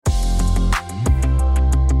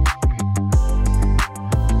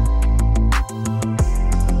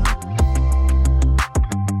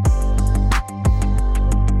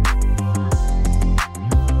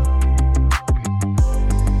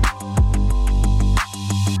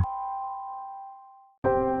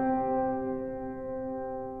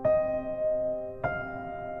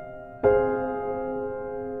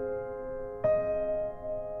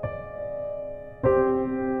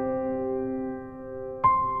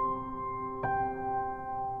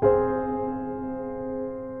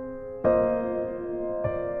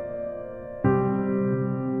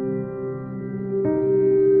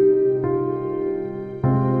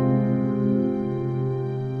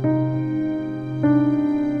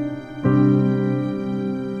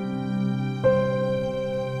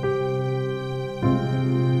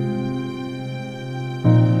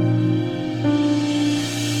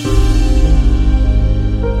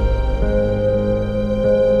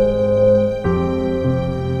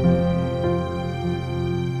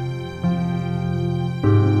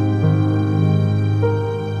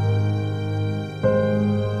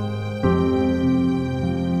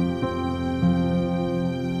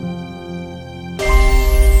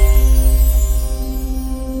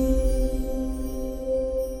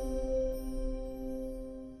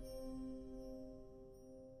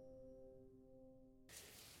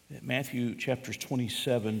Matthew chapter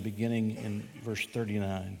 27, beginning in verse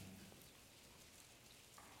 39.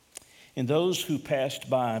 And those who passed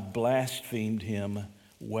by blasphemed him,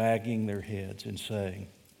 wagging their heads and saying,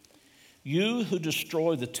 "You who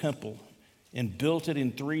destroy the temple and built it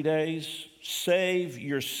in 3 days, save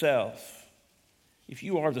yourself. If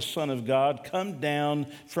you are the Son of God, come down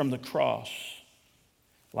from the cross."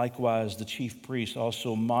 Likewise, the chief priests,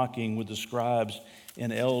 also mocking with the scribes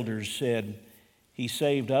and elders, said, "He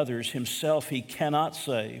saved others, himself he cannot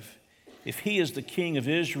save. If he is the King of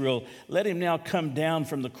Israel, let him now come down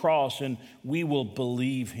from the cross and we will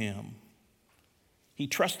believe him. He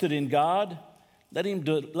trusted in God. Let him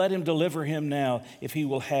deliver him now if he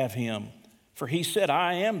will have him. For he said,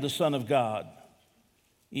 'I am the Son of God.'"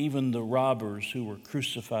 Even the robbers who were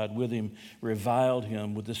crucified with him reviled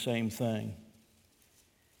him with the same thing.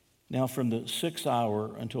 Now from the 6th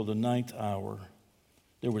hour until the 9th hour,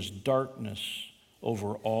 there was darkness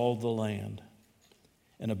over all the land.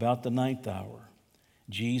 And about the 9th hour,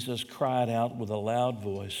 Jesus cried out with a loud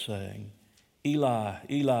voice, saying, "Eli,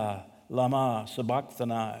 Eli, lama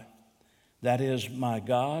sabachthani?" That is, my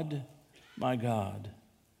God,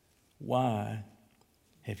 why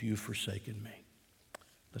have you forsaken me?"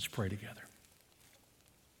 Let's pray together.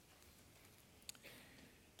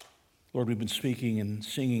 Lord, we've been speaking and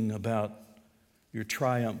singing about your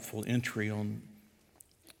triumphal entry on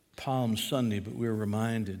Palm Sunday, but we're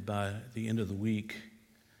reminded by the end of the week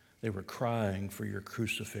they were crying for your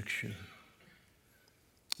crucifixion.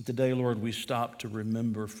 Today, Lord, we stop to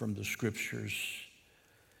remember from the scriptures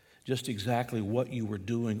just exactly what you were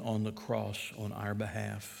doing on the cross on our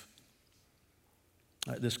behalf.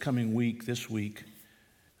 This coming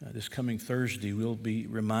Thursday, we'll be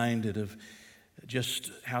reminded of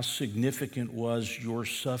just how significant was your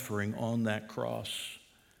suffering on that cross,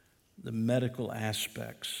 the medical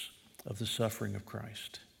aspects of the suffering of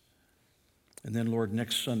Christ. And then, Lord,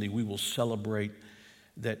 next Sunday we will celebrate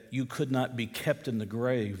that you could not be kept in the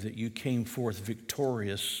grave, that you came forth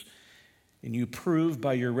victorious, and you proved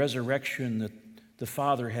by your resurrection that the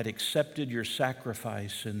Father had accepted your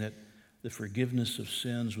sacrifice and that the forgiveness of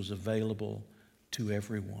sins was available to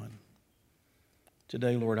everyone.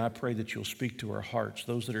 Today, Lord, I pray that you'll speak to our hearts,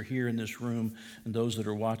 those that are here in this room and those that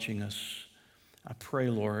are watching us. I pray,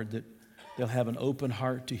 Lord, that they'll have an open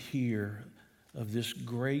heart to hear of this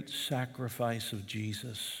great sacrifice of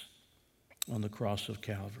Jesus on the cross of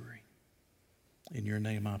Calvary. In your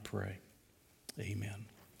name I pray. Amen.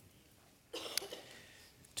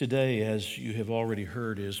 Today, as you have already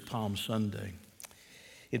heard, is Palm Sunday.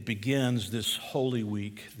 It begins this Holy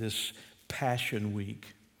Week, this Passion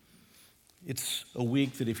Week. It's a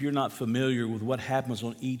week that if you're not familiar with what happens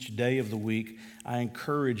on each day of the week, I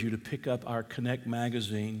encourage you to pick up our Connect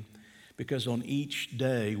magazine, because on each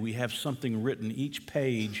day we have something written. Each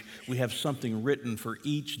page we have something written for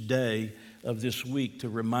each day of this week to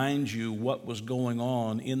remind you what was going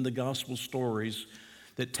on in the gospel stories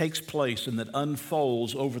that takes place and that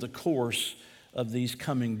unfolds over the course of these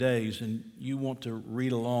coming days. And you want to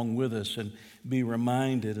read along with us and be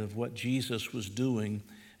reminded of what Jesus was doing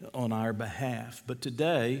on our behalf. But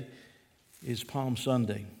today is Palm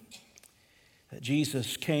Sunday.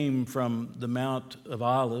 Jesus came from the Mount of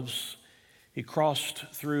Olives. He crossed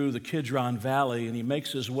through the Kidron Valley and he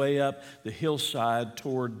makes his way up the hillside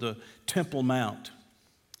toward the Temple Mount.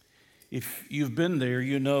 If you've been there,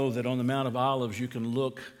 you know that on the Mount of Olives you can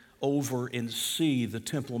look over and see the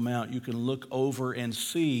Temple Mount. You can look over and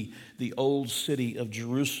see the old city of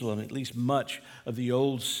Jerusalem, at least much of the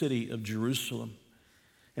old city of Jerusalem.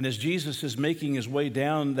 And as Jesus is making his way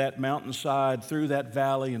down that mountainside, through that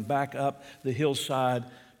valley, and back up the hillside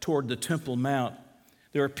toward the Temple Mount,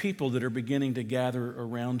 there are people that are beginning to gather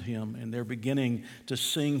around him, and they're beginning to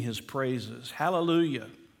sing his praises. Hallelujah,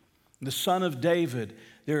 the Son of David.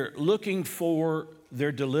 They're looking for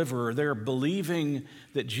their deliverer. They're believing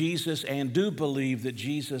that Jesus, and do believe that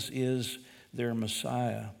Jesus is their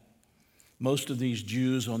Messiah. Most of these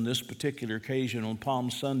Jews on this particular occasion, on Palm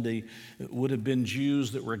Sunday, would have been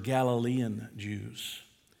Jews that were Galilean Jews.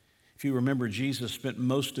 If you remember, Jesus spent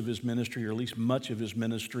most of his ministry, or at least much of his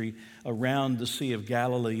ministry, around the Sea of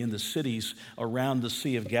Galilee, in the cities around the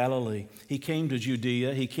Sea of Galilee. He came to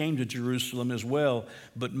Judea, he came to Jerusalem as well,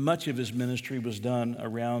 but much of his ministry was done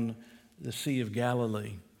around the Sea of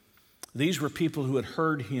Galilee. These were people who had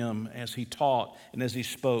heard him as he taught and as he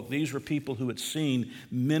spoke. These were people who had seen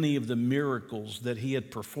many of the miracles that he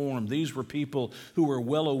had performed. These were people who were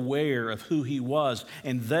well aware of who he was.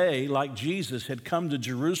 And they, like Jesus, had come to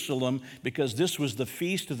Jerusalem because this was the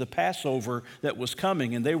feast of the Passover that was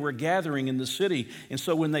coming, and they were gathering in the city. And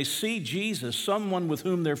so when they see Jesus, someone with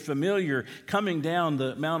whom they're familiar, coming down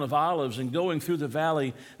the Mount of Olives and going through the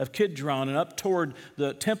valley of Kidron and up toward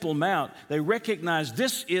the Temple Mount, they recognize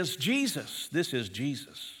this is Jesus. This is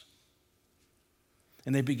Jesus.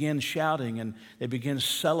 And they begin shouting and they begin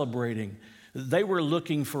celebrating. They were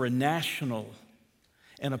looking for a national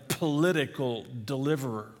and a political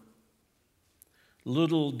deliverer.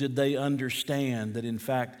 Little did they understand that, in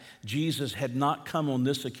fact, Jesus had not come on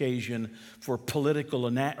this occasion for political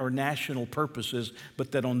or national purposes,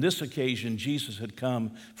 but that on this occasion, Jesus had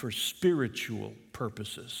come for spiritual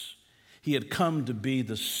purposes. He had come to be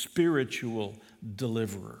the spiritual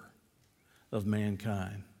deliverer of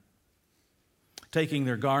mankind. Taking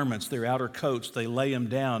their garments, their outer coats, they lay them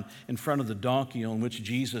down in front of the donkey on which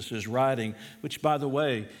Jesus is riding, which, by the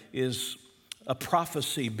way, is a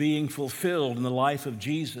prophecy being fulfilled in the life of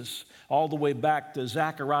Jesus all the way back to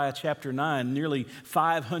Zechariah chapter 9, nearly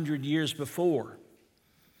 500 years before.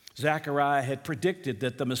 Zechariah had predicted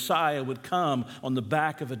that the Messiah would come on the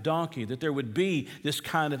back of a donkey, that there would be this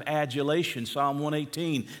kind of adulation, Psalm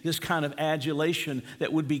 118, this kind of adulation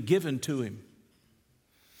that would be given to him.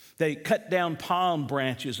 They cut down palm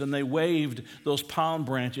branches and they waved those palm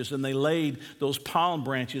branches and they laid those palm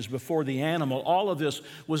branches before the animal. All of this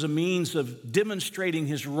was a means of demonstrating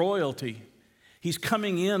his royalty. He's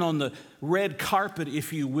coming in on the red carpet,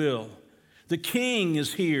 if you will. The king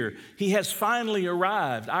is here. He has finally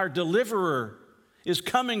arrived. Our deliverer is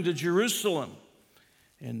coming to Jerusalem.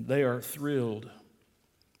 And they are thrilled.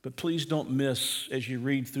 But please don't miss, as you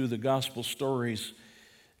read through the gospel stories,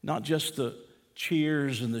 not just the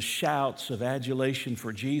cheers and the shouts of adulation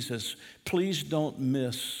for Jesus. Please don't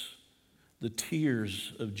miss the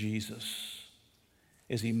tears of Jesus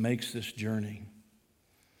as he makes this journey.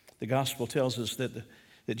 The gospel tells us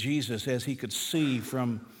that Jesus, as he could see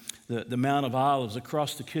from the Mount of Olives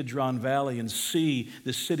across the Kidron Valley and see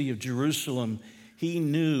the city of Jerusalem, he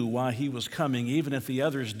knew why he was coming, even if the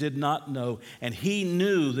others did not know. And he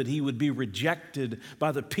knew that he would be rejected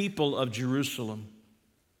by the people of Jerusalem.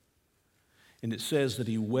 And it says that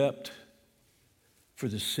he wept for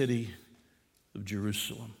the city of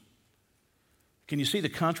Jerusalem. Can you see the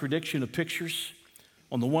contradiction of pictures?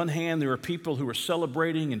 On the one hand, there are people who are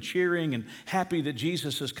celebrating and cheering and happy that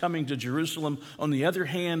Jesus is coming to Jerusalem. On the other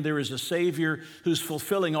hand, there is a Savior who's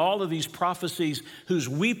fulfilling all of these prophecies, who's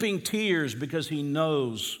weeping tears because he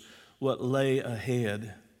knows what lay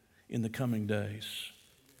ahead in the coming days.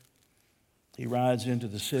 He rides into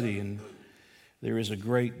the city, and there is a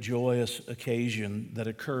great joyous occasion that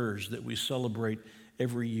occurs that we celebrate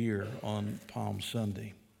every year on Palm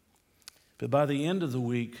Sunday. But by the end of the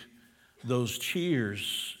week, those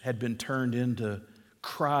cheers had been turned into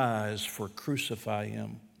cries for crucify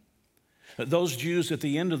him. Those Jews at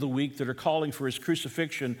the end of the week that are calling for his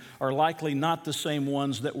crucifixion are likely not the same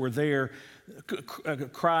ones that were there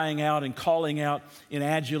crying out and calling out in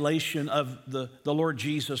adulation of the Lord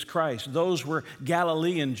Jesus Christ. Those were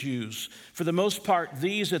Galilean Jews. For the most part,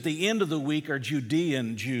 these at the end of the week are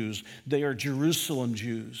Judean Jews. They are Jerusalem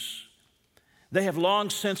Jews. They have long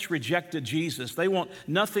since rejected Jesus. They want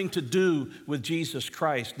nothing to do with Jesus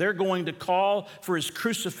Christ. They're going to call for his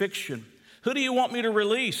crucifixion. Who do you want me to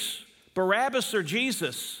release, Barabbas or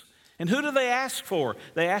Jesus? And who do they ask for?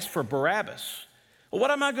 They ask for Barabbas. Well, what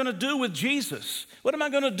am I going to do with Jesus? What am I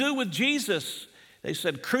going to do with Jesus? They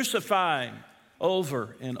said, crucify him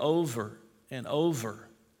over and over and over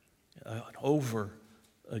and over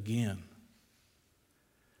again.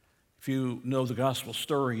 If you know the gospel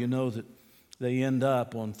story, you know that they end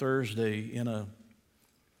up on Thursday in an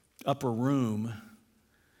upper room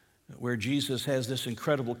where Jesus has this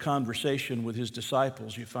incredible conversation with his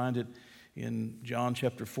disciples. You find it in John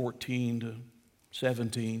chapter 14 to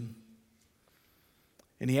 17.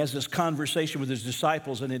 And he has this conversation with his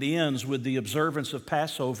disciples, and it ends with the observance of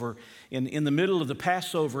Passover. In the middle of the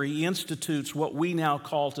Passover, he institutes what we now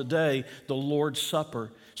call today the Lord's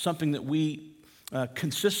Supper, something that we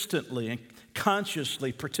consistently and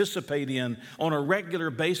consciously participate in on a regular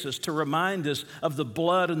basis to remind us of the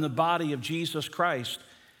blood and the body of Jesus Christ.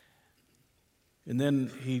 And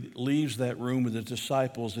then he leaves that room with the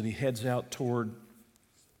disciples and he heads out toward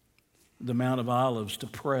the Mount of Olives to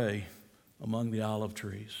pray among the olive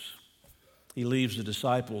trees. He leaves the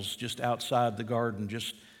disciples just outside the garden,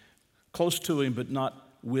 just close to him, but not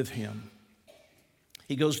with him.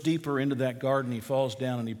 He goes deeper into that garden. He falls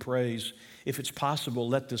down and he prays, "If it's possible,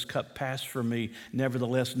 let this cup pass from me.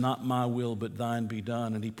 Nevertheless, not my will, but thine be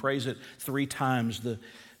done." And he prays it 3 times. The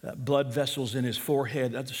blood vessels in his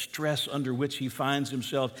forehead, the stress under which he finds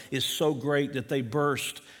himself is so great that they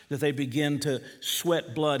burst, that they begin to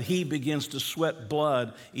sweat blood. He begins to sweat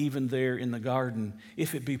blood even there in the garden.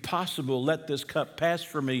 "If it be possible, let this cup pass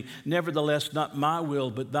from me. Nevertheless, not my will,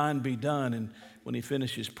 but thine be done." And when he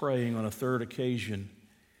finishes praying on a 3rd occasion,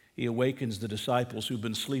 he awakens the disciples who've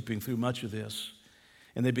been sleeping through much of this.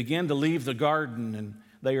 And they begin to leave the garden, and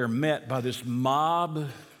they are met by this mob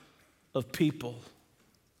of people.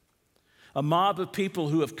 A mob of people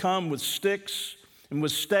who have come with sticks and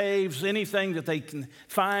with staves, anything that they can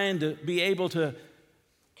find to be able to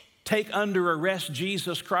take under arrest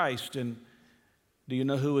Jesus Christ. And do you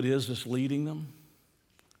know who it is that's leading them?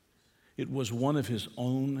 It was one of his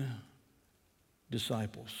own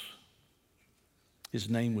disciples. His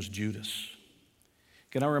name was Judas.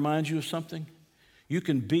 Can I remind you of something? You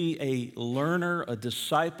can be a learner, a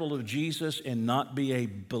disciple of Jesus, and not be a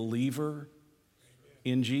believer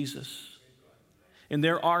in Jesus. And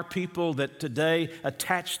there are people that today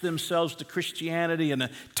attach themselves to Christianity and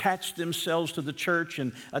attach themselves to the church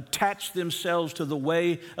and attach themselves to the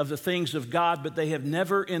way of the things of God, but they have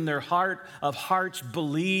never in their heart of hearts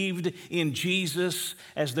believed in Jesus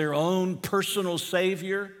as their own personal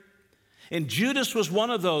Savior. And Judas was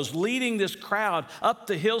one of those, leading this crowd up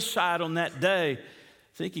the hillside on that day,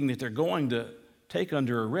 thinking that they're going to take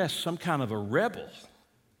under arrest some kind of a rebel.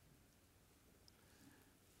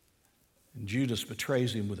 And Judas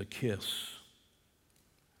betrays him with a kiss.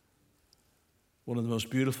 One of the most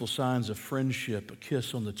beautiful signs of friendship, a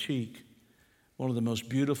kiss on the cheek. One of the most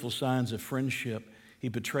beautiful signs of friendship, he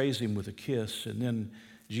betrays him with a kiss, and then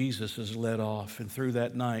Jesus is led off. And through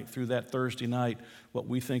that night, through that Thursday night, what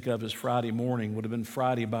we think of as Friday morning would have been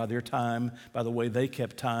Friday by their time, by the way they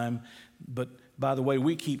kept time. But by the way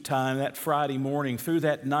we keep time, that Friday morning, through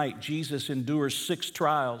that night, Jesus endures 6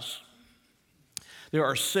 trials. There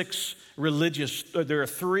are 3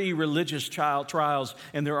 religious trials,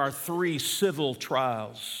 and there are 3 civil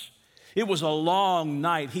trials. It was a long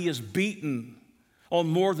night. He is beaten on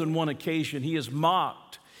more than one occasion. He is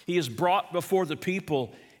mocked. He is brought before the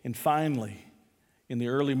people. And finally, in the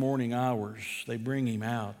early morning hours, they bring him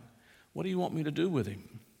out. "What do you want me to do with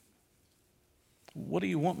him? What do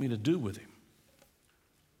you want me to do with him?"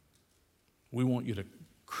 "We want you to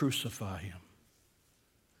crucify him."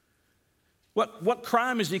 What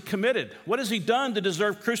crime has he committed? What has he done to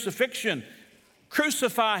deserve crucifixion?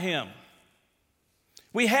 Crucify him.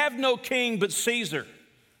 "We have no king but Caesar.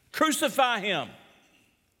 Crucify him."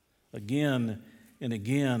 Again and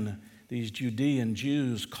again, these Judean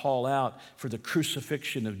Jews call out for the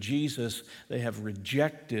crucifixion of Jesus. They have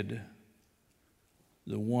rejected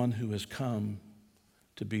the one who has come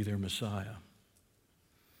to be their Messiah.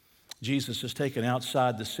 Jesus is taken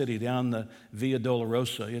outside the city down the Via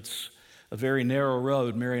Dolorosa. It's a very narrow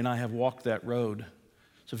road. Mary and I have walked that road.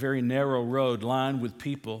 It's a very narrow road lined with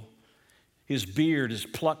people. His beard is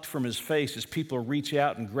plucked from his face as people reach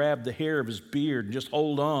out and grab the hair of his beard and just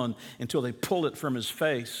hold on until they pull it from his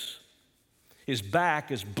face. His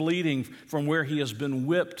back is bleeding from where he has been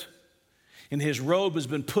whipped, and his robe has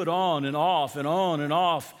been put on and off and on and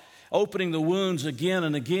off, opening the wounds again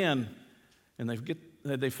and again. And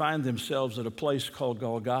they find themselves at a place called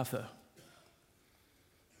Golgotha.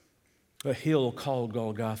 A hill called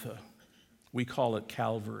Golgotha. We call it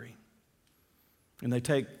Calvary. And they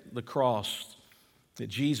take the cross that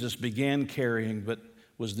Jesus began carrying but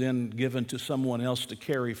was then given to someone else to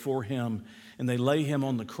carry for him. And they lay him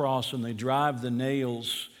on the cross and they drive the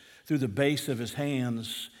nails through the base of his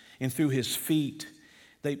hands and through his feet.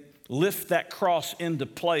 They lift that cross into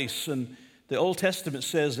place. And the Old Testament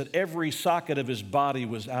says that every socket of his body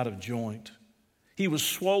was out of joint. He was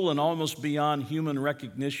swollen almost beyond human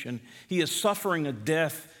recognition. He is suffering a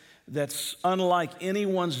death that's unlike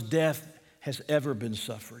anyone's death has ever been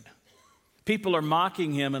suffered. People are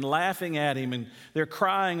mocking him and laughing at him, and they're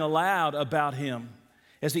crying aloud about him.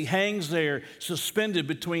 As he hangs there suspended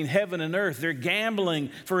between heaven and earth, they're gambling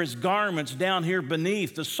for his garments down here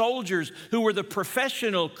beneath. The soldiers who were the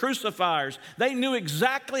professional crucifiers, they knew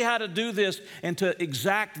exactly how to do this and to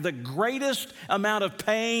exact the greatest amount of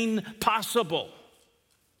pain possible.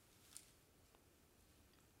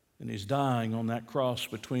 And he's dying on that cross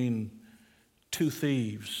between 2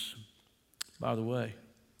 thieves. By the way,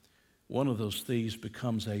 one of those thieves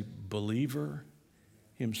becomes a believer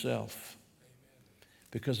himself.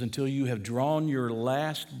 Because until you have drawn your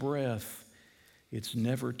last breath, it's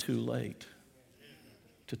never too late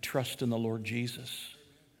to trust in the Lord Jesus.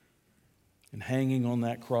 And hanging on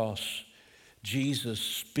that cross, Jesus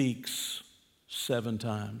speaks 7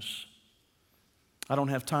 times. I don't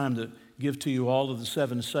have time to give to you all of the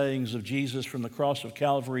 7 sayings of Jesus from the cross of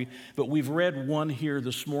Calvary, but we've read one here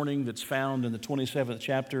this morning that's found in the 27th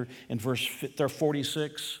chapter in verse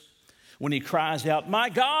 46, when he cries out, my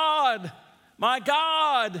God,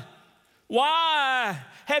 why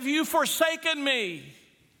have you forsaken me?"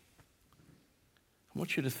 I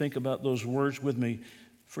want you to think about those words with me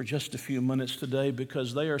for just a few minutes today,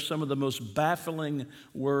 because they are some of the most baffling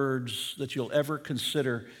words that you'll ever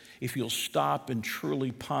consider if you'll stop and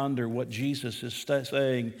truly ponder what Jesus is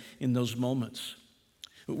saying in those moments.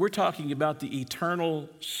 We're talking about the eternal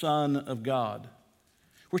Son of God.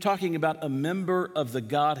 We're talking about a member of the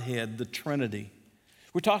Godhead, the Trinity.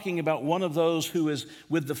 We're talking about one of those who is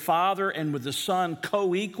with the Father and with the Son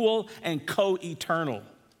co-equal and co-eternal.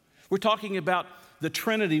 We're talking about the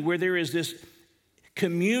Trinity, where there is this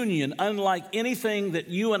communion unlike anything that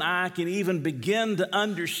you and I can even begin to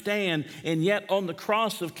understand. And yet on the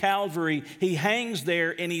cross of Calvary, he hangs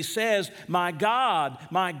there and he says, my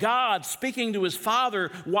God, speaking to his Father,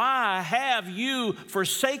 why have you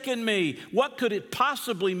forsaken me?" What could it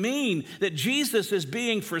possibly mean that Jesus is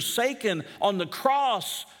being forsaken on the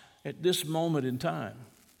cross at this moment in time?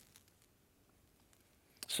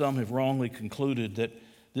 Some have wrongly concluded that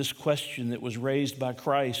this question that was raised by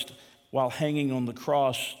Christ while hanging on the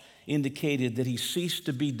cross indicated that he ceased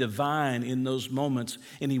to be divine in those moments,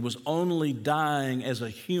 and he was only dying as a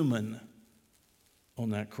human on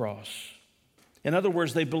that cross. In other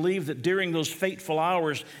words, they believed that during those fateful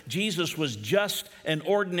hours, Jesus was just an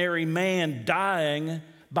ordinary man dying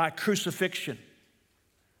by crucifixion.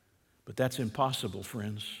 But that's impossible,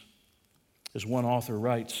 friends. As one author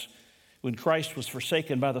writes, when Christ was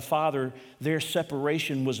forsaken by the Father, their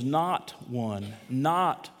separation was not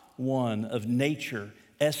one of nature,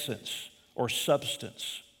 essence, or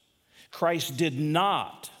substance. Christ did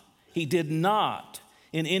not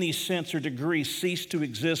in any sense or degree cease to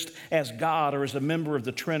exist as God or as a member of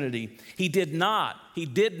the Trinity. He did not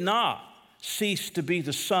cease to be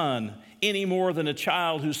the Son any more than a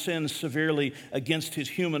child who sins severely against his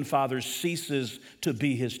human father ceases to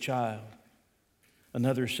be his child.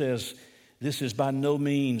 Another says, this is by no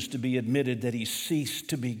means to be admitted that he ceased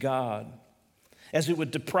to be God, as it would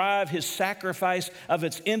deprive his sacrifice of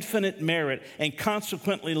its infinite merit and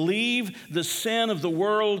consequently leave the sin of the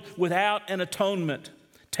world without an atonement.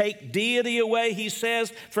 Take deity away, he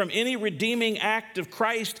says, from any redeeming act of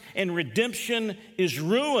Christ, and redemption is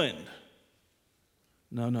ruined.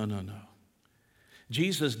 No.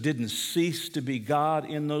 Jesus didn't cease to be God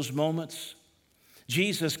in those moments.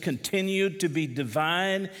 Jesus continued to be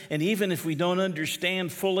divine, and even if we don't understand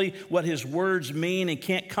fully what his words mean and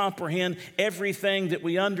can't comprehend everything that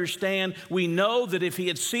we understand, we know that if he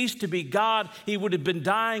had ceased to be God, he would have been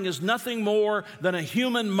dying as nothing more than a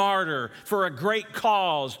human martyr for a great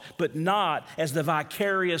cause, but not as the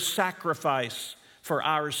vicarious sacrifice for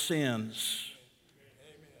our sins.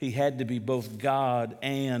 He had to be both God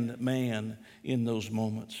and man in those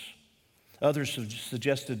moments. Others have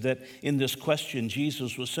suggested that in this question,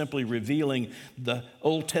 Jesus was simply revealing the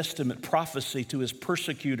Old Testament prophecy to his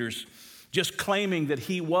persecutors, just claiming that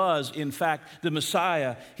he was, in fact, the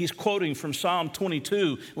Messiah. He's quoting from Psalm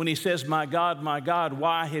 22 when he says, my God,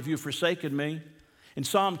 why have you forsaken me?" And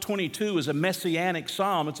Psalm 22 is a messianic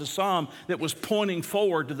psalm. It's a psalm that was pointing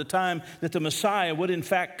forward to the time that the Messiah would in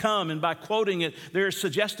fact come. And by quoting it, they're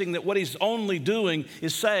suggesting that what he's only doing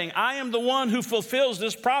is saying, I am the one who fulfills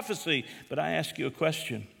this prophecy. But I ask you a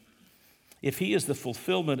question. If he is the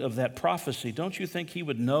fulfillment of that prophecy, don't you think he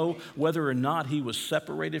would know whether or not he was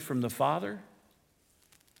separated from the Father?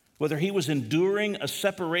 Whether he was enduring a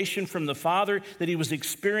separation from the Father that he was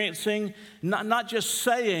experiencing, not just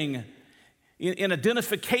saying in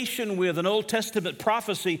identification with an Old Testament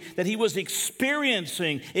prophecy, that he was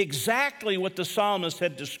experiencing exactly what the psalmist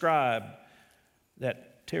had described,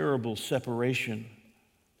 that terrible separation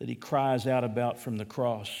that he cries out about from the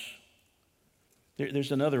cross.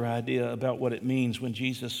 There's another idea about what it means when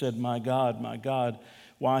Jesus said, my God,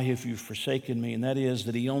 why have you forsaken me?" And that is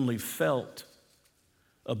that he only felt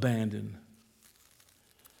abandoned.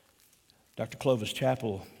 Dr. Clovis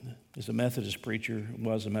Chappell is a Methodist preacher,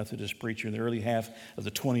 was a Methodist preacher in the early half of the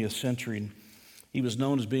 20th century. And he was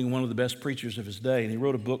known as being one of the best preachers of his day. And he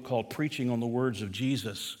wrote a book called Preaching on the Words of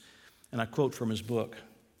Jesus. And I quote from his book.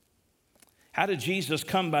 How did Jesus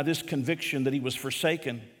come by this conviction that he was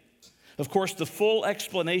forsaken? Of course, the full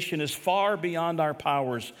explanation is far beyond our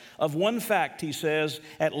powers. Of one fact, he says,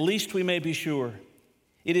 at least we may be sure.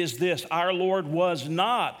 It is this: our Lord was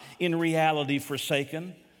not in reality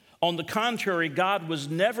forsaken. On the contrary, God was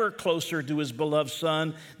never closer to his beloved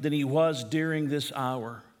Son than he was during this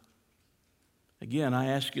hour. Again, I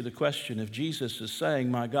ask you the question, if Jesus is saying,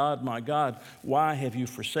 my God, why have you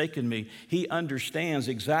forsaken me? He understands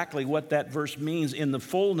exactly what that verse means in the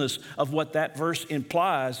fullness of what that verse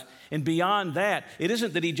implies. And beyond that, it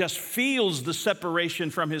isn't that he just feels the separation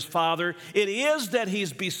from his Father. It is that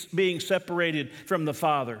he's being separated from the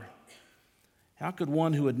Father. How could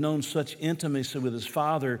one who had known such intimacy with his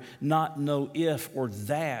Father not know if or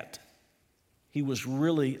that he was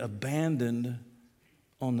really abandoned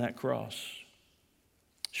on that cross?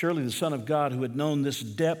 Surely the Son of God, who had known this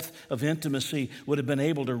depth of intimacy, would have been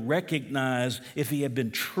able to recognize if he had been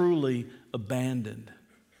truly abandoned.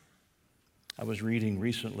 I was reading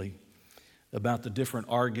recently about the different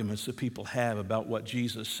arguments that people have about what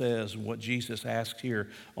Jesus says and what Jesus asks here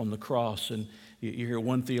on the cross. And you hear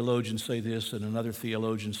one theologian say this and another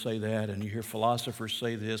theologian say that, and you hear philosophers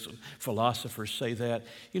say this and philosophers say that.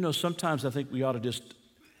 You know, sometimes I think we ought to just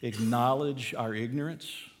acknowledge our ignorance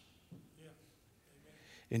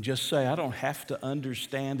and just say, I don't have to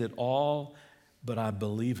understand it all, but I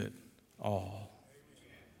believe it all.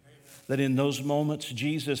 That in those moments,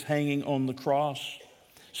 Jesus hanging on the cross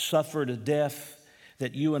suffered a death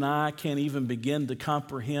that you and I can't even begin to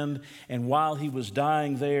comprehend. And while he was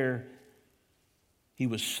dying there, he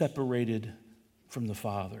was separated from the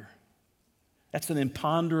Father. That's an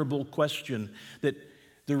imponderable question. That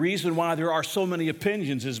the reason why there are so many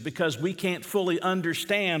opinions is because we can't fully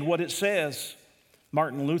understand what it says.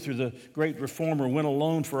 Martin Luther, the great reformer, went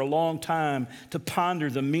alone for a long time to ponder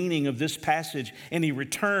the meaning of this passage, and he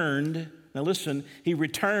returned, now listen, he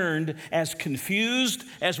returned as confused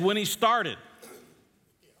as when he started.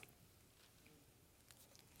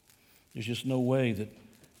 There's just no way that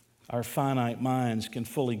our finite minds can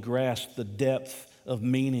fully grasp the depth of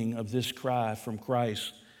meaning of this cry from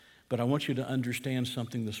Christ. But I want you to understand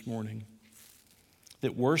something this morning,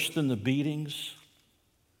 that worse than the beatings,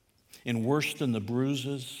 and worse than the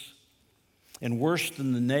bruises, and worse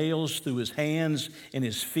than the nails through his hands and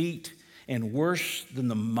his feet, and worse than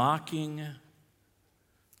the mocking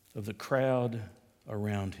of the crowd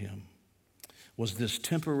around him, was this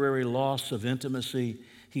temporary loss of intimacy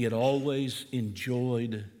he had always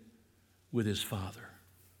enjoyed with his Father.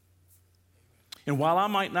 And while I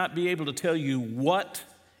might not be able to tell you what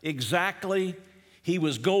exactly he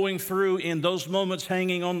was going through in those moments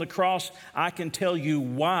hanging on the cross, I can tell you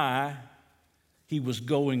why he was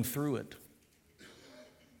going through it.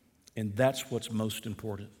 And that's what's most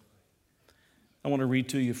important. I want to read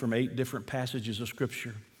to you from 8 different passages of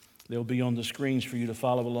Scripture. They'll be on the screens for you to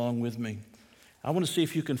follow along with me. I want to see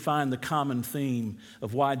if you can find the common theme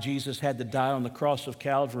of why Jesus had to die on the cross of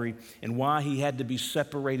Calvary and why he had to be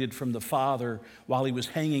separated from the Father while he was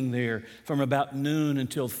hanging there from about noon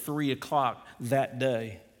until 3 o'clock that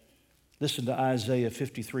day. Listen to Isaiah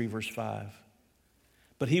 53, verse 5.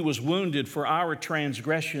 But he was wounded for our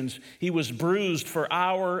transgressions. He was bruised for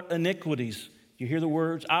our iniquities. You hear the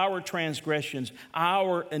words? Our transgressions,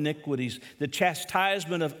 our iniquities. The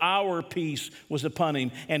chastisement of our peace was upon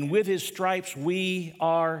him, and with his stripes we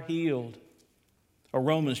are healed. Or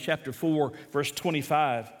Romans chapter 4, verse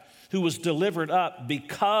 25, who was delivered up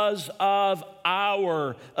because of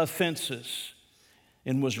our offenses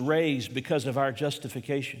and was raised because of our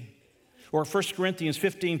justification. Or 1 Corinthians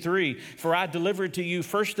 15:3, for I delivered to you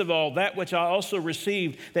first of all that which I also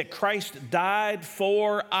received, that Christ died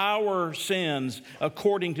for our sins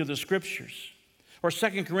according to the Scriptures. Or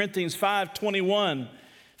 2 Corinthians 5:21,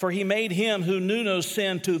 for he made him who knew no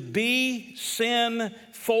sin to be sin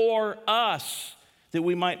for us, that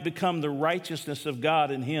we might become the righteousness of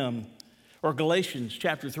God in him. Or Galatians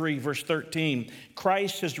chapter 3, verse 13,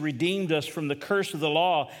 Christ has redeemed us from the curse of the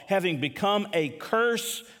law, having become a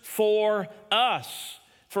curse for us.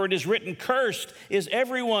 For it is written, cursed is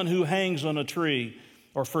everyone who hangs on a tree.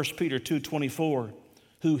 Or 1 Peter 2:24,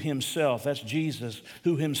 who himself, that's Jesus,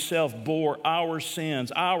 who himself bore our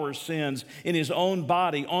sins in his own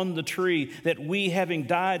body on the tree, that we, having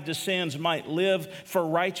died to sins, might live for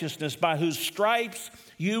righteousness, by whose stripes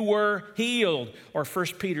you were healed. Or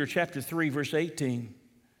 1 Peter chapter 3, verse 18.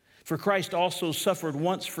 For Christ also suffered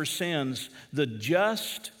once for sins, the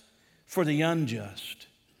just for the unjust,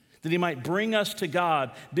 that he might bring us to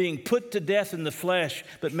God, being put to death in the flesh,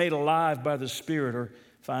 but made alive by the Spirit. Or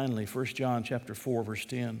finally, 1 John chapter 4, verse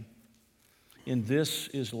 10. In this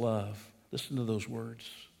is love. Listen to those words.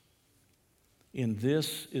 In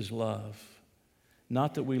this is love,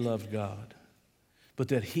 not that we loved God, but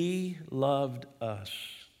that he loved us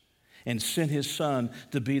and sent his Son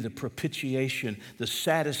to be the propitiation, the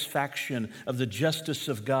satisfaction of the justice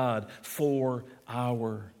of God for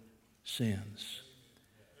our sins.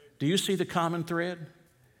 Do you see the common thread?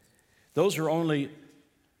 Those are only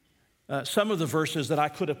some of the verses that I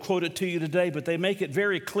could have quoted to you today, but they make it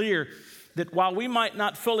very clear that while we might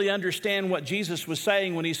not fully understand what Jesus was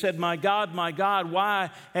saying when he said, my God, why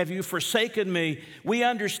have you forsaken me?" We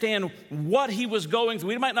understand what he was going through.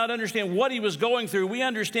 We might not understand what he was going through. We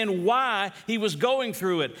understand why he was going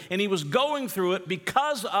through it. And he was going through it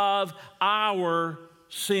because of our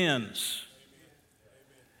sins.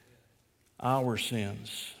 Our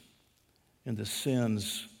sins and the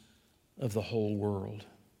sins of the whole world.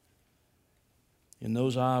 In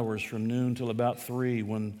those hours from noon till about 3,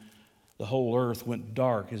 when the whole earth went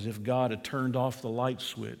dark as if God had turned off the light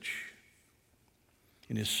switch,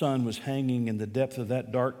 and his son was hanging in the depth of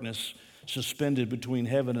that darkness, suspended between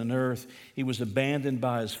heaven and earth. He was abandoned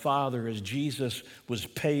by his Father as Jesus was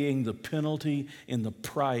paying the penalty and the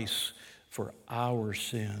price for our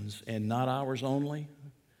sins, and not ours only.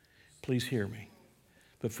 Please hear me,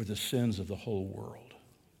 but for the sins of the whole world.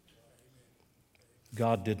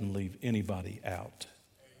 God didn't leave anybody out.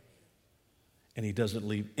 And he doesn't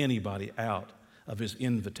leave anybody out of his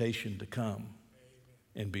invitation to come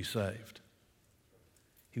and be saved.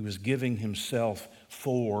 He was giving himself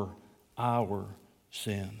for our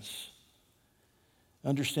sins.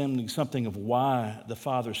 Understanding something of why the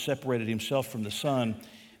Father separated himself from the Son,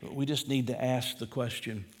 we just need to ask the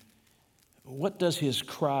question, what does his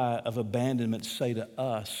cry of abandonment say to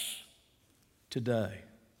us today?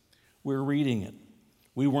 We're reading it.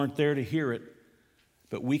 We weren't there to hear it,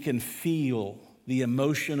 but we can feel the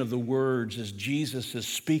emotion of the words as Jesus is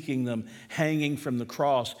speaking them, hanging from the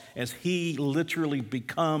cross, as he literally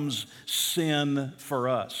becomes sin for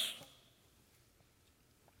us.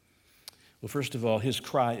 Well, first of all, his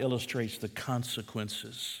cry illustrates the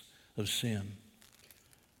consequences of sin.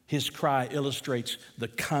 His cry illustrates the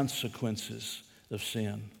consequences of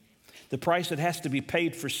sin. The price that has to be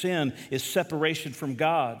paid for sin is separation from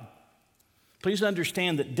God. Please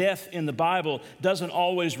understand that death in the Bible doesn't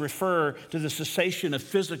always refer to the cessation of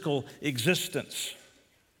physical existence.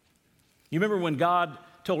 You remember when God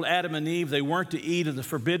told Adam and Eve they weren't to eat of the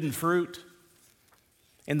forbidden fruit,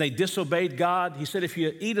 and they disobeyed God? He said, if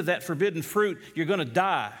you eat of that forbidden fruit, you're going to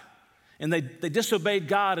die. And they disobeyed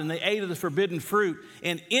God, and they ate of the forbidden fruit,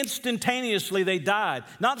 and instantaneously they died.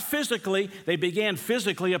 Not physically, they began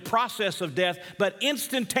physically a process of death, but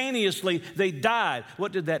instantaneously they died.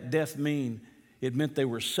 What did that death mean? It meant they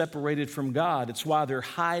were separated from God. It's why they're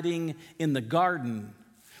hiding in the garden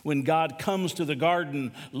when God comes to the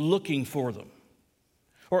garden looking for them.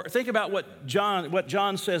 Or think about what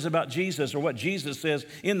John says about Jesus, or what Jesus says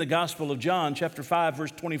in the Gospel of John, chapter 5,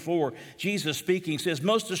 verse 24. Jesus speaking says,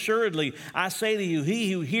 "Most assuredly, I say to you,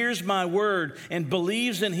 he who hears my word and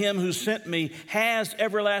believes in him who sent me has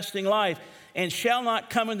everlasting life and shall not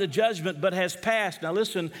come into judgment, but has passed." Now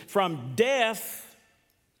listen, from death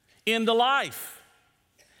into life.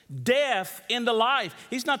 Death into life.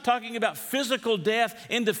 He's not talking about physical death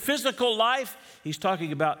into physical life. He's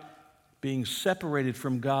talking about being separated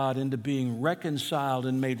from God into being reconciled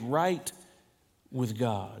and made right with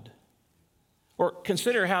God. Or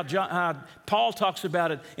consider how Paul talks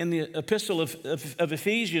about it in the epistle of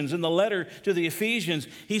Ephesians, in the letter to the Ephesians.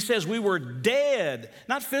 He says we were dead,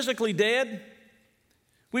 not physically dead.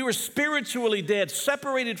 We were spiritually dead,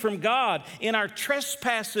 separated from God in our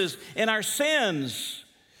trespasses and our sins.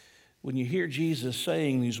 When you hear Jesus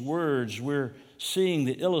saying these words, we're seeing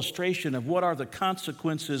the illustration of what are the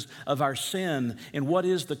consequences of our sin and what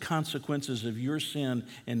is the consequences of your sin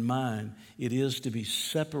and mine. It is to be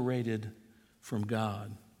separated from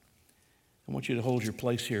God. I want you to hold your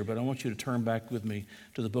place here, but I want you to turn back with me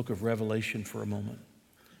to the book of Revelation for a moment.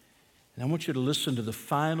 And I want you to listen to the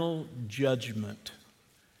final judgment.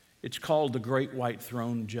 It's called the Great White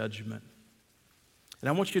Throne Judgment. And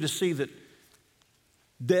I want you to see that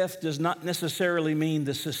death does not necessarily mean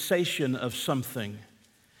the cessation of something,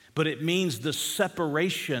 but it means the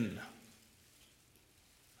separation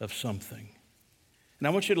of something. And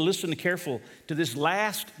I want you to listen careful to this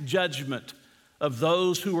last judgment of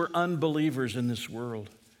those who are unbelievers in this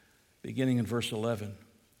world, beginning in verse 11.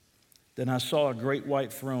 "Then I saw a great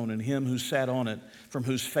white throne and him who sat on it, from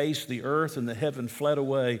whose face the earth and the heaven fled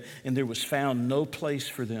away, and there was found no place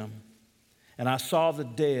for them. And I saw the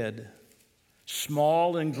dead,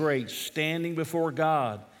 small and great, standing before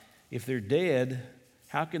God." If they're dead,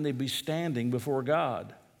 how can they be standing before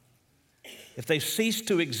God? If they cease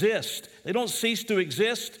to exist, they don't cease to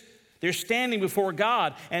exist. They're standing before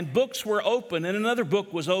God, and books were open, and another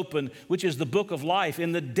book was open, which is the book of life.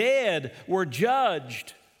 And the dead were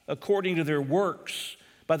judged according to their works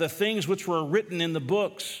by the things which were written in the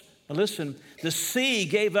books. Now listen, the sea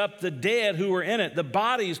gave up the dead who were in it. The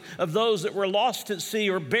bodies of those that were lost at sea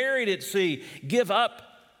or buried at sea give up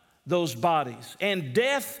those bodies. And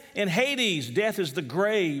death and Hades, death is the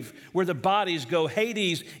grave where the bodies go.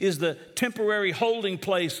 Hades is the temporary holding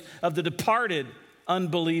place of the departed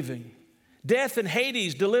unbelieving. Death and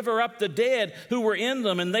Hades deliver up the dead who were in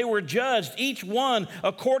them, and they were judged, each one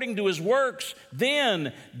according to his works.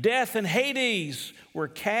 Then death and Hades were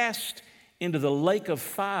cast into the lake of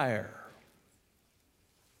fire.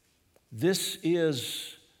 This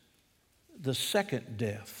is the second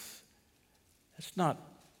death. It's not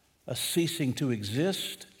a ceasing to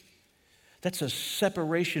exist. That's a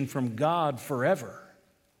separation from God forever.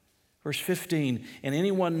 Verse 15, and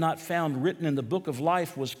anyone not found written in the book of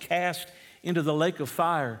life was cast into the lake of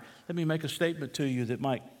fire. Let me make a statement to you that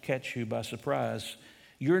might catch you by surprise.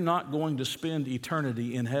 You're not going to spend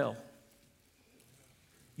eternity in hell.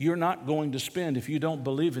 You're not going to spend, if you don't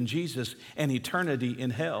believe in Jesus, an eternity in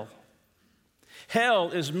hell. Hell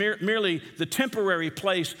is merely the temporary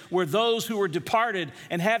place where those who are departed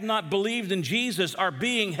and have not believed in Jesus are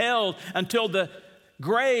being held until the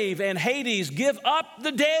grave and Hades give up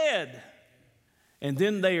the dead. And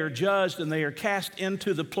then they are judged and they are cast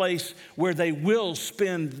into the place where they will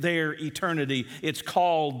spend their eternity. It's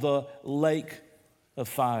called the lake of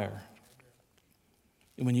fire.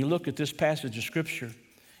 And when you look at this passage of Scripture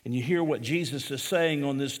and you hear what Jesus is saying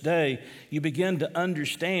on this day, you begin to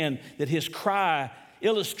understand that his cry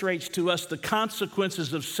illustrates to us the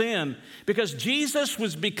consequences of sin. Because Jesus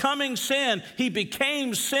was becoming sin. He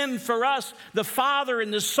became sin for us. The Father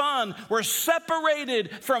and the Son were separated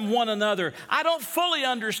from one another. I don't fully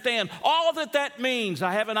understand all that that means.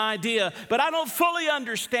 I have an idea, but I don't fully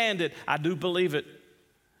understand it. I do believe it.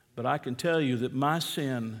 But I can tell you that my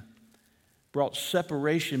sin brought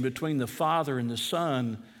separation between the Father and the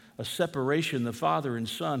Son, a separation the Father and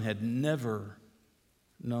Son had never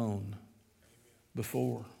known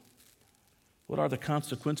before. What are the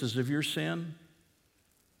consequences of your sin?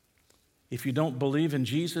 If you don't believe in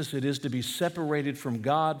Jesus, it is to be separated from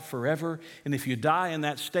God forever. And if you die in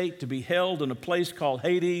that state, to be held in a place called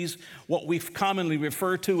Hades, what we commonly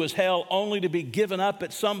refer to as hell, only to be given up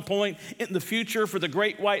at some point in the future for the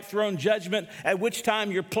great white throne judgment, at which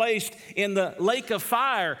time you're placed in the lake of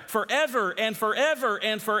fire forever and forever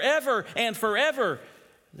and forever and forever.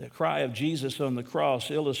 The cry of Jesus on the cross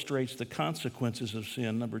illustrates the consequences of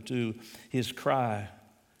sin. Number two, his cry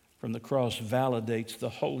from the cross validates the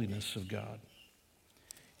holiness of God.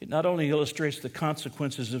 It not only illustrates the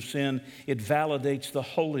consequences of sin, it validates the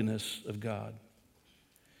holiness of God.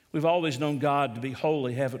 We've always known God to be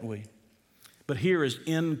holy, haven't we? But here is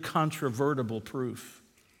incontrovertible proof.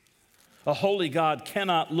 A holy God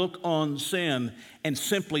cannot look on sin and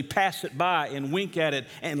simply pass it by and wink at it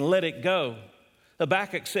and let it go.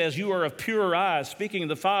 Habakkuk says, you are of purer eyes, speaking of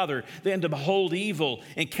the Father, than to behold evil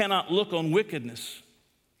and cannot look on wickedness.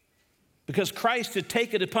 Because Christ had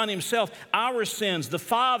taken upon himself our sins, the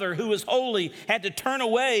Father, who is holy, had to turn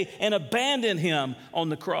away and abandon him on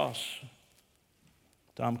the cross.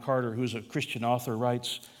 Tom Carter, who's a Christian author,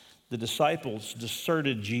 writes, the disciples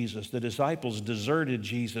deserted Jesus. The disciples deserted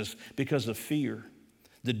Jesus because of fear.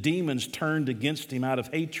 The demons turned against him out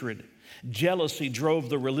of hatred. Jealousy drove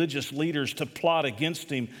the religious leaders to plot against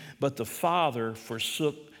him, but the Father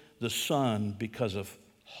forsook the Son because of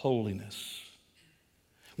holiness.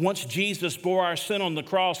 Once Jesus bore our sin on the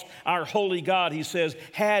cross, our holy God, he says,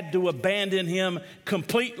 had to abandon him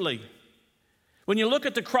completely. When you look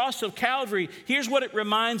at the cross of Calvary, here's what it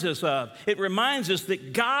reminds us of. It reminds us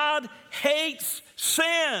that God hates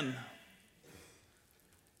sin.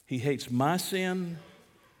 He hates my sin.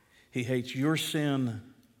 He hates your sin.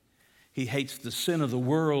 He hates the sin of the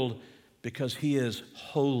world because he is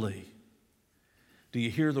holy. Do you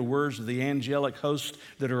hear the words of the angelic host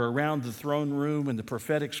that are around the throne room in the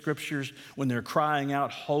prophetic scriptures when they're crying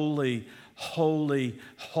out, holy, holy,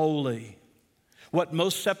 holy? What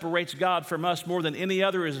most separates God from us more than any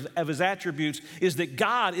other of his attributes is that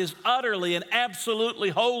God is utterly and absolutely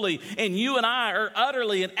holy, and you and I are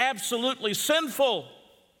utterly and absolutely sinful.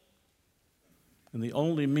 And the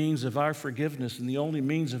only means of our forgiveness and the only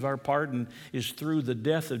means of our pardon is through the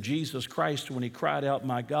death of Jesus Christ when he cried out,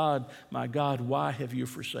 my God, why have you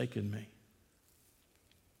forsaken me?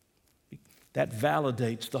 That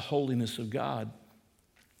validates the holiness of God.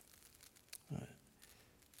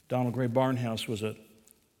 Donald Gray Barnhouse was a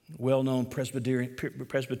well-known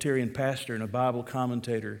Presbyterian pastor and a Bible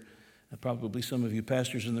commentator. Probably some of you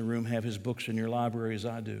pastors in the room have his books in your library as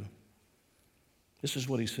I do. This is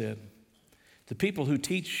what he said. The people who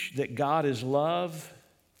teach that God is love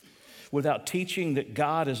without teaching that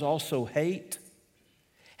God is also hate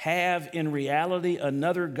have in reality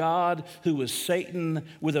another God who is Satan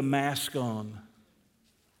with a mask on.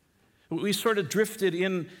 We sort of drifted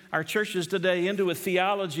in our churches today into a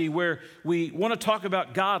theology where we want to talk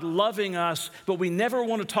about God loving us, but we never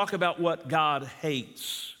want to talk about what God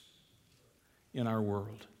hates in our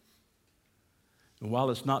world. And while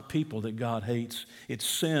it's not people that God hates, it's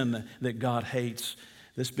sin that God hates.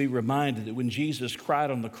 Let's be reminded that when Jesus cried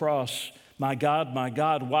on the cross, my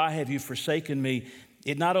God, why have you forsaken me?"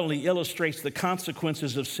 It not only illustrates the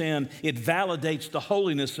consequences of sin, it validates the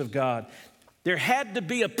holiness of God. There had to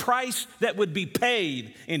be a price that would be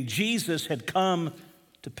paid, and Jesus had come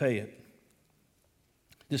to pay it.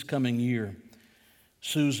 This coming year,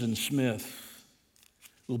 Susan Smith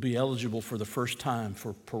will be eligible for the first time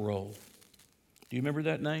for parole. Do you remember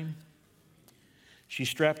that name? She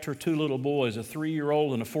strapped her two little boys, a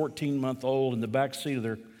 3-year-old and a 14-month-old, in the back seat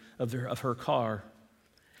of her car.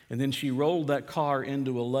 And then she rolled that car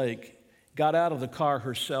into a lake, got out of the car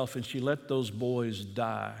herself, and she let those boys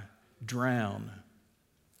drown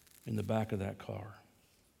in the back of that car.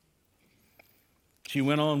 She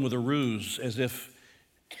went on with a ruse as if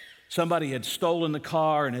somebody had stolen the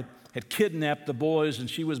car and had kidnapped the boys, and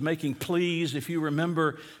she was making pleas, if you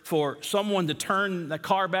remember, for someone to turn the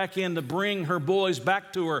car back in to bring her boys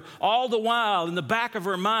back to her, all the while in the back of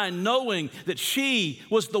her mind knowing that she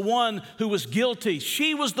was the one who was guilty.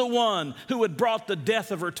 She was the one who had brought the death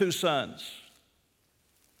of her two sons.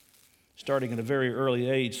 Starting at a very early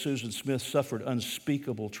age, Susan Smith suffered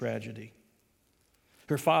unspeakable tragedy.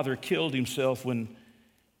 Her father killed himself when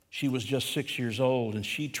she was just 6 years old, and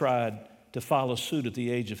she tried to follow suit at the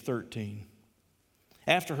age of 13.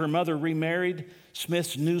 After her mother remarried,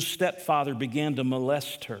 Smith's new stepfather began to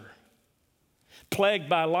molest her. Plagued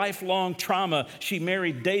by lifelong trauma, she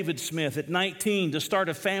married David Smith at 19 to start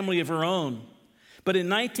a family of her own. But in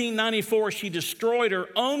 1994, she destroyed her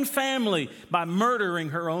own family by murdering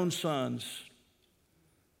her own sons.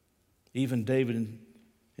 Even David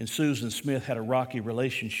and Susan Smith had a rocky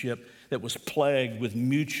relationship that was plagued with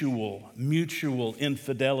mutual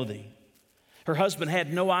infidelity. Her husband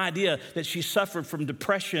had no idea that she suffered from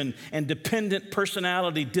depression and dependent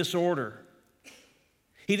personality disorder.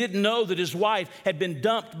 He didn't know that his wife had been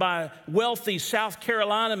dumped by a wealthy South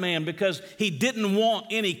Carolina man because he didn't want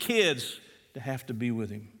any kids to have to be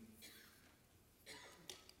with him.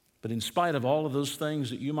 But in spite of all of those things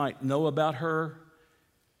that you might know about her,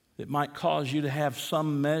 that might cause you to have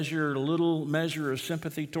some little measure of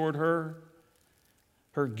sympathy toward her,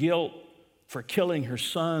 her guilt for killing her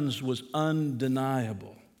sons was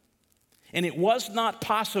undeniable. And it was not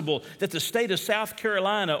possible that the state of South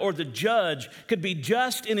Carolina or the judge could be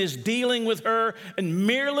just in his dealing with her and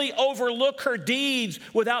merely overlook her deeds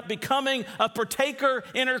without becoming a partaker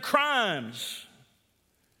in her crimes.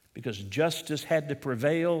 Because justice had to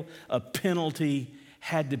prevail, a penalty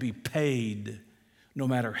had to be paid, no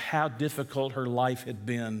matter how difficult her life had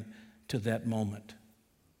been to that moment.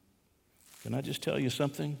 Can I just tell you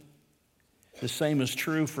something? The same is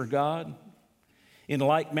true for God. In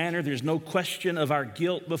like manner, there's no question of our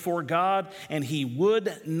guilt before God, and He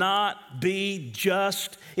would not be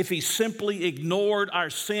just if He simply ignored our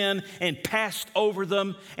sin and passed over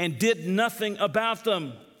them and did nothing about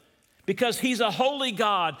them. Because He's a holy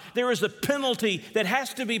God, there is a penalty that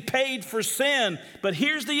has to be paid for sin. But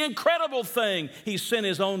here's the incredible thing: He sent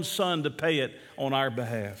His own Son to pay it on our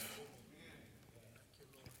behalf.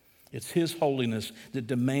 It's His holiness that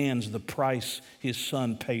demands the price His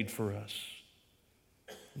Son paid for us.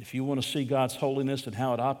 If you want to see God's holiness and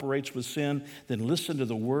how it operates with sin, then listen to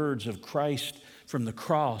the words of Christ from the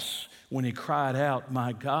cross when He cried out,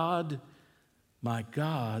 my God,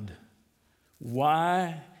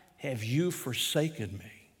 why have you forsaken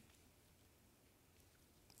me?"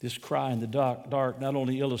 This cry in the dark not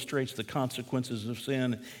only illustrates the consequences of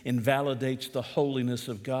sin and validates the holiness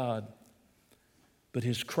of God, but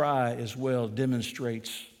His cry as well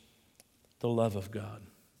demonstrates the love of God.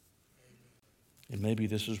 And maybe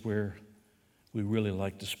this is where we really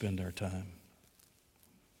like to spend our time.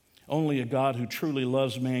 Only a God who truly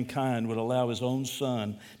loves mankind would allow His own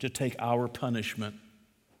Son to take our punishment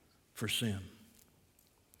for sin.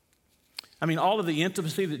 I mean, all of the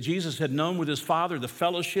intimacy that Jesus had known with His Father, the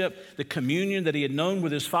fellowship, the communion that He had known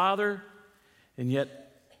with His Father, and yet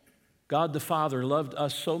God the Father loved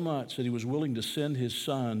us so much that He was willing to send His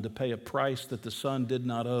Son to pay a price that the Son did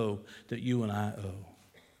not owe, that you and I owe.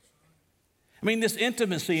 I mean, this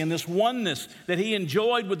intimacy and this oneness that He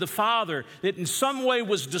enjoyed with the Father, that in some way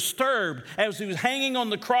was disturbed as He was hanging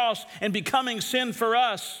on the cross and becoming sin for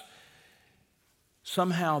us.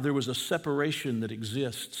 Somehow there was a separation that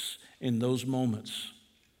exists in those moments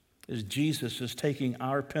as Jesus is taking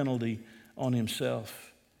our penalty on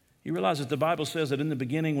himself. You realize that the Bible says that in the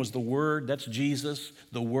beginning was the Word, that's Jesus,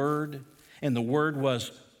 the Word, and the Word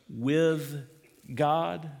was with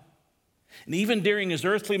God. And even during his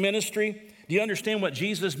earthly ministry, do you understand what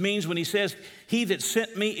Jesus means when he says, "He that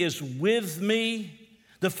sent me is with me.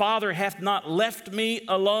 The Father hath not left me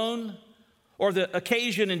alone"? Or the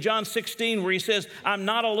occasion in John 16 where he says, "I'm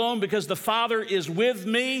not alone because the Father is with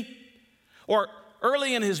me." Or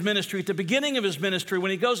early in his ministry, at the beginning of his ministry,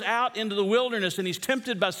 when he goes out into the wilderness and he's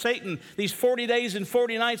tempted by Satan these 40 days and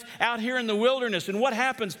 40 nights out here in the wilderness. And what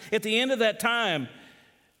happens at the end of that time?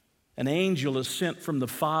 An angel is sent from the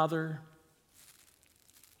Father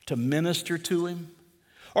to minister to him.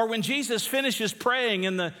 Or when Jesus finishes praying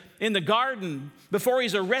in the garden before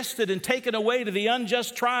he's arrested and taken away to the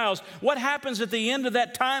unjust trials, what happens at the end of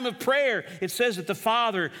that time of prayer? It says that the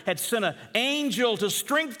Father had sent an angel to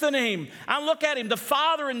strengthen him. I look at him, the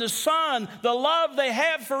Father and the Son, the love they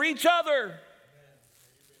have for each other.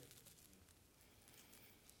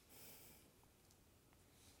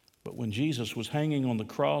 But when Jesus was hanging on the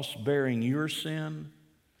cross bearing your sin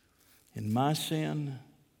and my sin,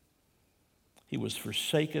 he was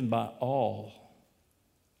forsaken by all,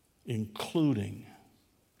 including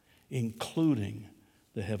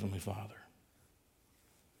the Heavenly Father.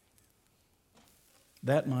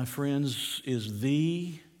 That, my friends, is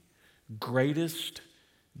the greatest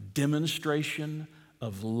demonstration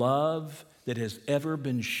of love that has ever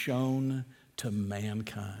been shown to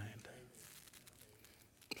mankind.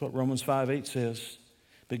 That's what Romans 5:8 says.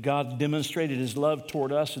 That God demonstrated his love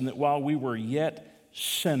toward us in that while we were yet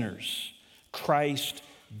sinners, Christ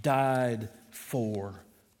died for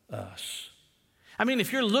us. I mean,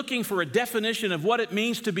 if you're looking for a definition of what it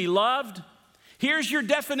means to be loved, here's your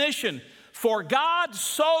definition. For God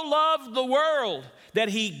so loved the world that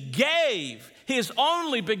he gave his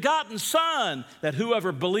only begotten Son, that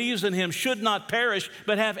whoever believes in him should not perish,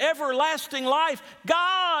 but have everlasting life.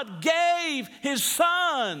 God gave his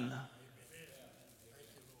Son.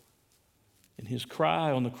 And his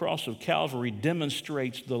cry on the cross of Calvary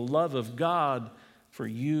demonstrates the love of God for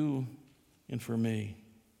you and for me.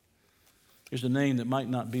 There's a name that might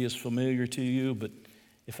not be as familiar to you, but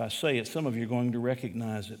if I say it, some of you are going to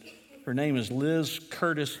recognize it. Her name is Liz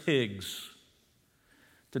Curtis Higgs.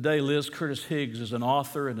 Today, Liz Curtis Higgs is an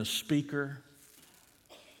author and a speaker,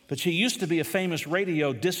 but she used to be a famous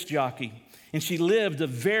radio disc jockey, and she lived a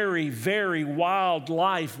very, very wild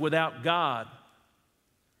life without God.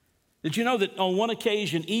 Did you know that on one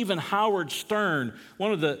occasion, even Howard Stern,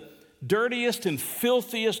 one of the dirtiest and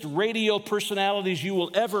filthiest radio personalities you will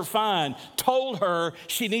ever find, told her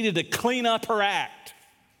she needed to clean up her act?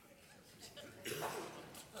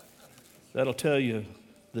 That'll tell you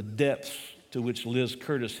the depths to which Liz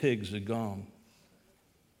Curtis Higgs had gone.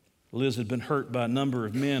 Liz had been hurt by a number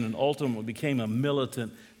of men and ultimately became a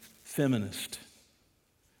militant feminist.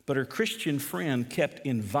 But her Christian friend kept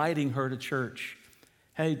inviting her to church.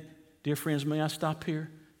 Hey, dear friends, may I stop here?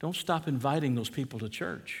 Don't stop inviting those people to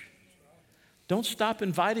church. Don't stop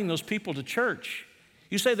inviting those people to church.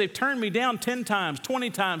 You say they've turned me down 10 times, 20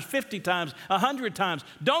 times, 50 times, 100 times.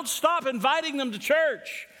 Don't stop inviting them to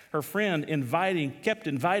church. Her friend kept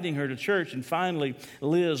inviting her to church, and finally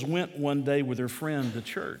Liz went one day with her friend to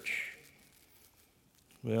church.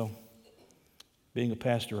 Well, being a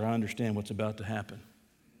pastor, I understand what's about to happen.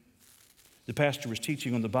 The pastor was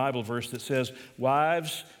teaching on the Bible verse that says,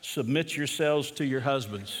 "Wives, submit yourselves to your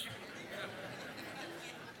husbands."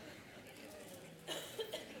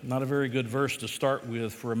 Not a very good verse to start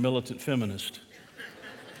with for a militant feminist.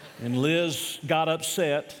 And Liz got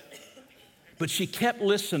upset, but she kept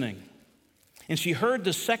listening. And she heard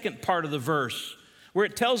the second part of the verse where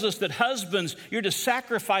it tells us that husbands, you're to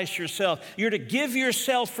sacrifice yourself. You're to give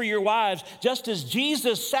yourself for your wives, just as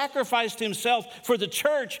Jesus sacrificed himself for the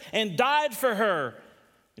church and died for her.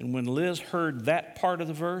 And when Liz heard that part of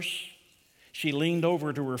the verse, she leaned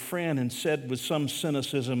over to her friend and said with some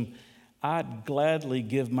cynicism, "I'd gladly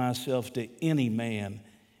give myself to any man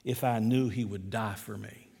if I knew he would die for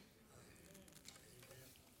me."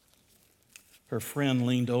 Her friend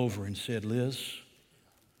leaned over and said, "Liz,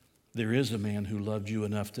 there is a man who loved you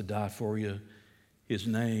enough to die for you. His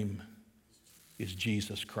name is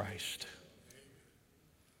Jesus Christ.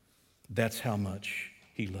 That's how much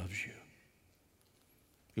he loves you."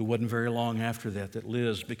 It wasn't very long after that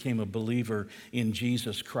Liz became a believer in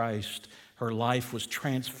Jesus Christ. Her life was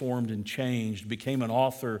transformed and changed, became an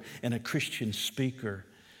author and a Christian speaker,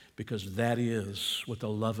 because that is what the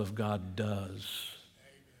love of God does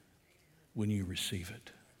when you receive it.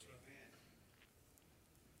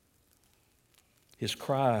 His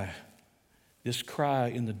cry This cry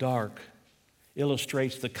in the dark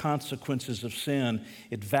illustrates the consequences of sin.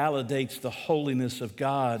 It validates the holiness of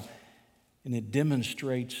God, and it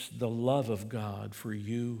demonstrates the love of God for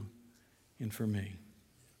you and for me.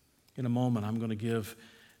 In a moment, I'm going to give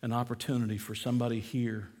an opportunity for somebody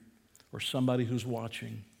here or somebody who's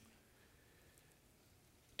watching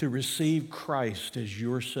to receive Christ as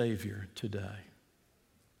your Savior today.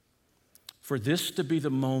 For this to be the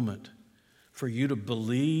moment for you to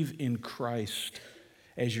believe in Christ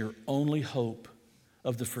as your only hope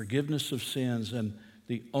of the forgiveness of sins and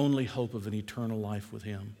the only hope of an eternal life with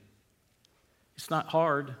Him. It's not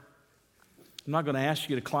hard. I'm not going to ask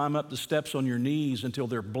you to climb up the steps on your knees until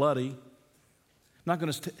they're bloody. I'm not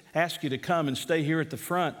going to ask you to come and stay here at the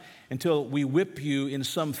front until we whip you in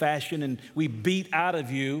some fashion and we beat out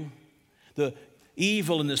of you the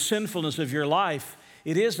evil and the sinfulness of your life.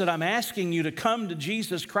 It is that I'm asking you to come to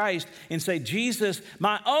Jesus Christ and say, Jesus,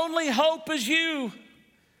 my only hope is you.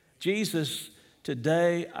 Jesus,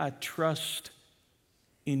 today I trust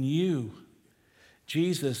in you.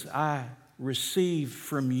 Jesus, I receive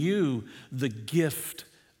from you the gift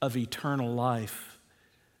of eternal life.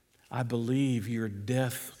 I believe your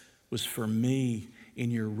death was for me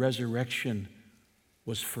and your resurrection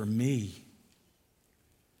was for me.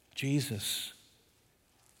 Jesus,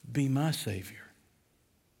 be my Savior.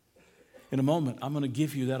 In a moment, I'm going to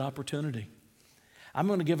give you that opportunity. I'm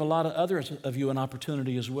going to give a lot of others of you an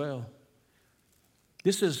opportunity as well.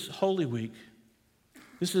 This is Holy Week.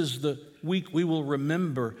 This is the week we will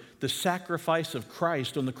remember the sacrifice of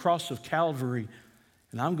Christ on the cross of Calvary.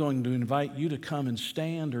 And I'm going to invite you to come and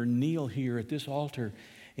stand or kneel here at this altar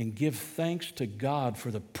and give thanks to God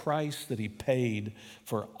for the price that He paid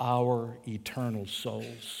for our eternal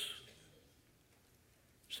souls.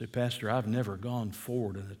 Say, Pastor, I've never gone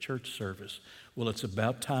forward in a church service. Well, it's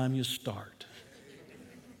about time you start.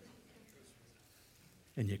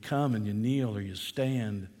 And you come and you kneel or you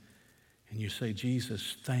stand and you say,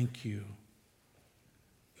 Jesus, thank you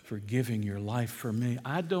for giving your life for me.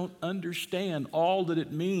 I don't understand all that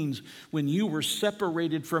it means when you were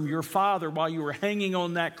separated from your Father while you were hanging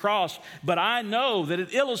on that cross, but I know that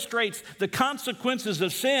it illustrates the consequences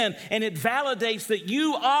of sin and it validates that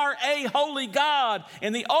you are a holy God,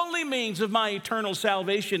 and the only means of my eternal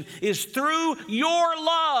salvation is through your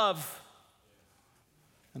love.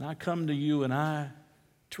 And I come to you and I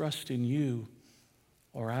trust in you,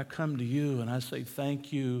 or I come to you and I say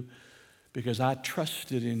thank you because I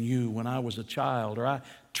trusted in you when I was a child, or I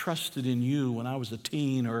trusted in you when I was a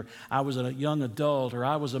teen, or I was a young adult, or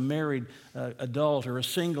I was a married adult, or a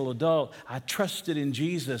single adult. I trusted in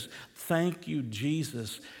Jesus. Thank you,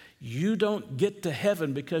 Jesus. You don't get to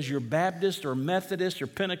heaven because you're Baptist or Methodist or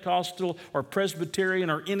Pentecostal or Presbyterian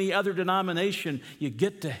or any other denomination. You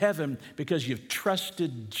get to heaven because you've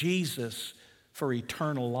trusted Jesus for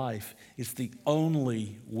eternal life. It's the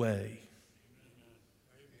only way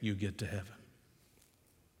you get to heaven.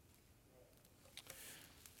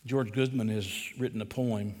 George Goodman has written a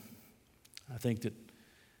poem, I think, that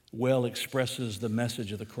well expresses the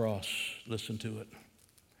message of the cross. Listen to it.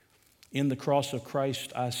 In the cross of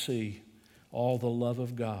Christ I see all the love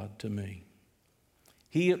of God to me.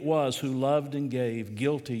 He it was who loved and gave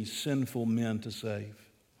guilty, sinful men to save.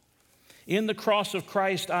 In the cross of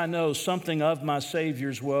Christ I know something of my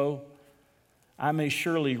Savior's woe. I may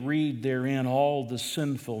surely read therein all the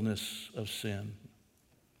sinfulness of sin.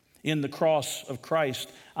 In the cross of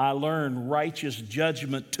Christ, I learn righteous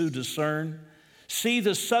judgment to discern. See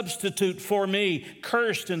the substitute for me,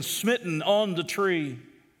 cursed and smitten on the tree.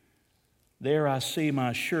 There I see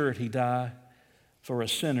my surety die for a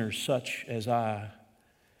sinner such as I.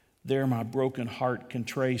 There my broken heart can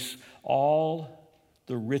trace all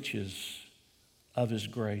the riches of His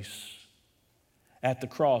grace. At the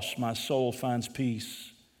cross, my soul finds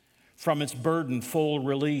peace. From its burden, full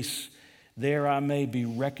release. There I may be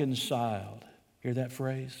reconciled. Hear that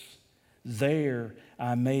phrase? There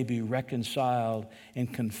I may be reconciled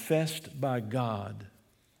and confessed by God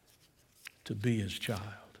to be His child.